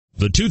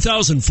The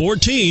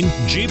 2014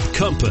 Jeep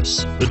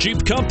Compass. The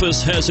Jeep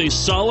Compass has a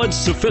solid,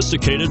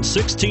 sophisticated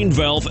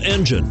 16-valve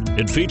engine.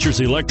 It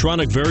features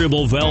electronic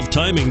variable valve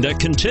timing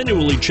that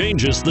continually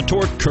changes the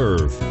torque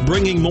curve,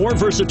 bringing more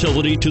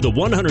versatility to the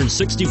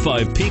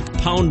 165 peak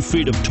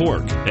pound-feet of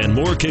torque and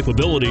more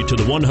capability to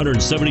the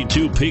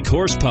 172 peak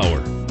horsepower,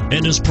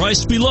 and is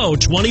priced below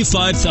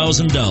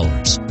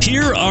 $25,000.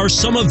 Here are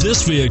some of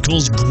this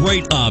vehicle's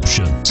great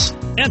options: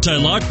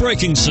 anti-lock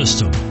braking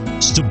system,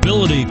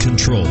 stability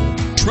control,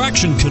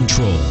 traction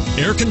control,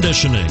 air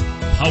conditioning,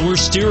 power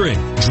steering,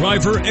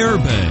 driver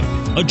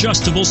airbag,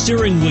 adjustable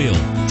steering wheel,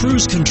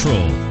 cruise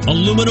control,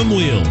 aluminum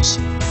wheels,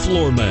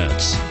 floor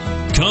mats.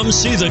 Come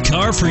see the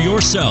car for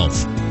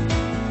yourself.